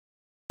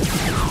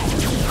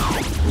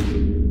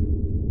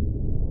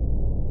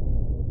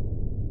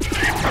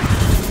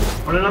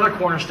But another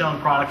cornerstone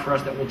product for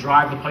us that will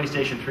drive the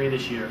PlayStation 3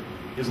 this year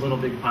is Little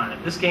Big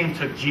Planet. This game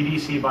took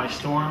GDC by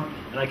storm,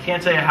 and I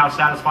can't tell you how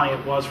satisfying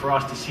it was for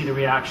us to see the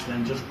reaction.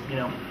 And just,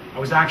 I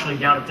was actually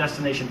down at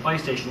Destination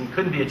PlayStation and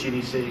couldn't be at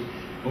GDC,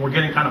 and we're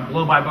getting kind of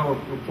blow-by-blow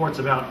reports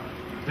about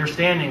they're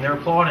standing, they're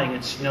applauding,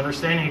 they're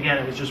standing again.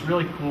 It was just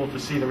really cool to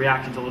see the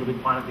reaction to Little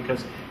Big Planet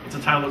because it's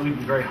a title that we've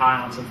been very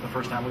high on since the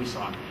first time we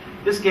saw it.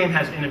 This game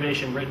has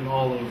innovation written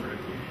all over it.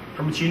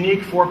 From its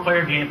unique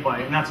 4-player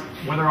gameplay, and that's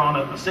whether on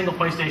a single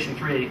PlayStation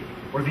 3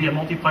 or via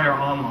multiplayer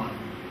online,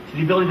 to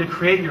the ability to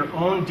create your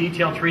own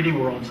detailed 3D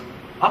worlds,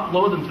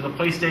 upload them to the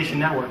PlayStation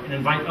Network, and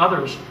invite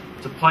others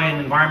to play in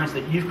environments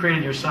that you've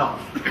created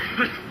yourself.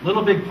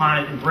 Little Big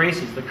Planet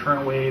embraces the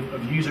current wave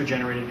of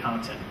user-generated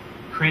content,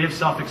 creative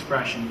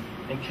self-expression,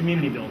 and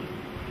community building.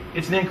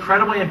 It's an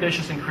incredibly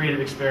ambitious and creative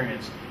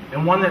experience,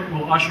 and one that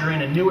will usher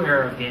in a new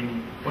era of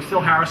gaming, what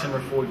Phil Harrison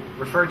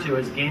referred to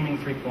as Gaming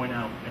 3.0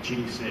 at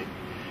GDC.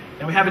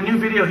 And we have a new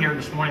video here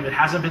this morning that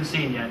hasn't been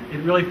seen yet. It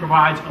really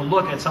provides a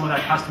look at some of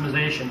that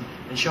customization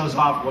and shows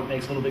off what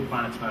makes Little Big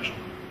Planet special.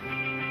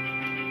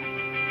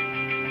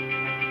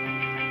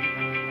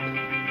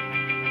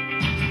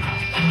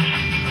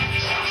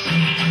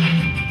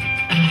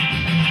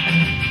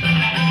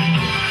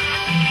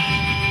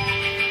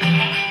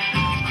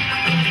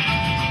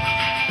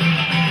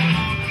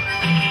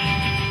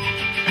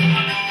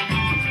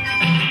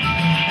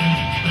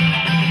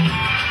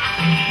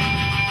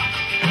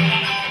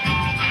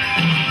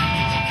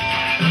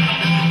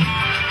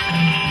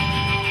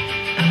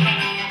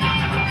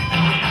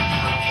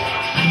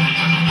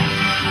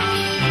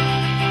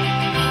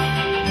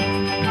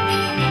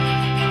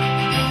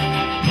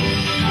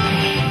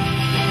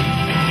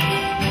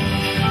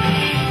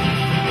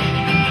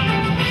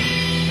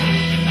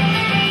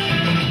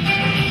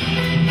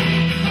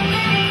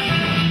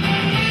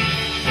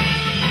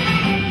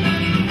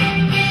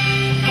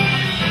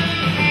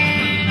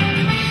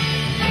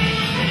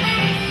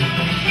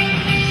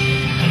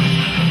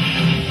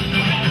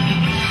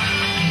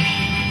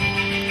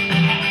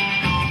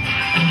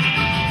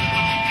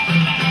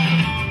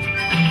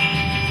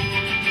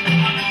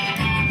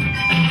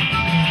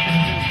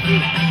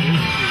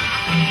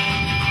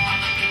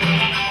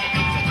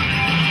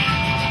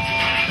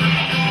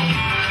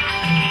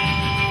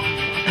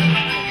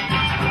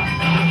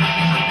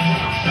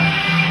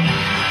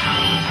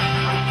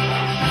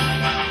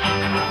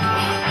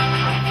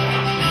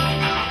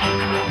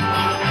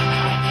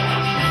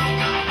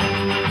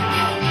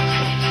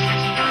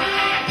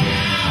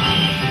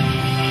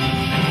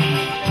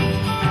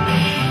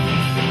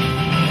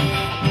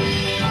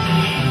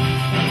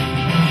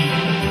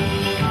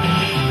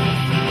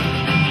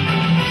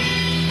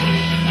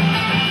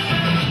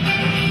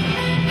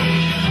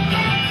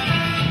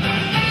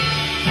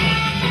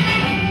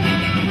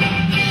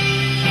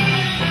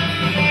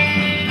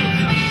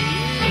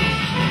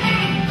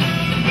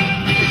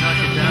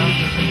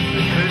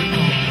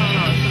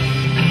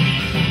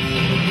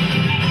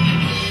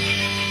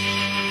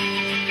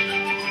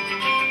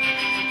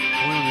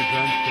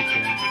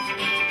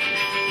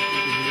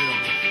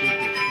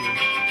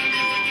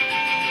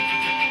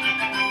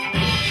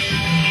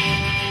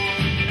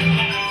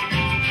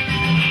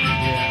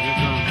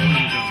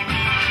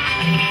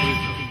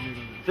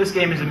 This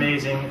game is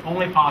amazing,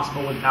 only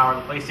possible with the power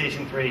of the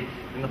PlayStation 3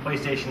 and the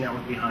PlayStation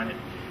Network behind it.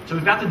 So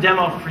we've got the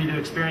demo for you to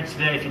experience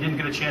today. If you didn't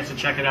get a chance to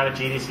check it out at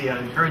GDC,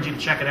 I'd encourage you to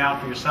check it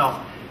out for yourself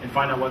and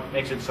find out what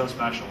makes it so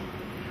special.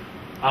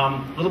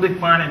 Little Big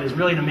Planet is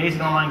really an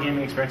amazing online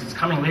gaming experience. It's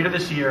coming later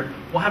this year.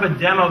 We'll have a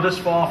demo this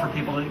fall for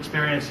people to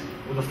experience,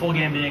 with the full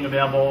game being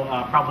available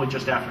probably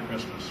just after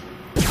Christmas.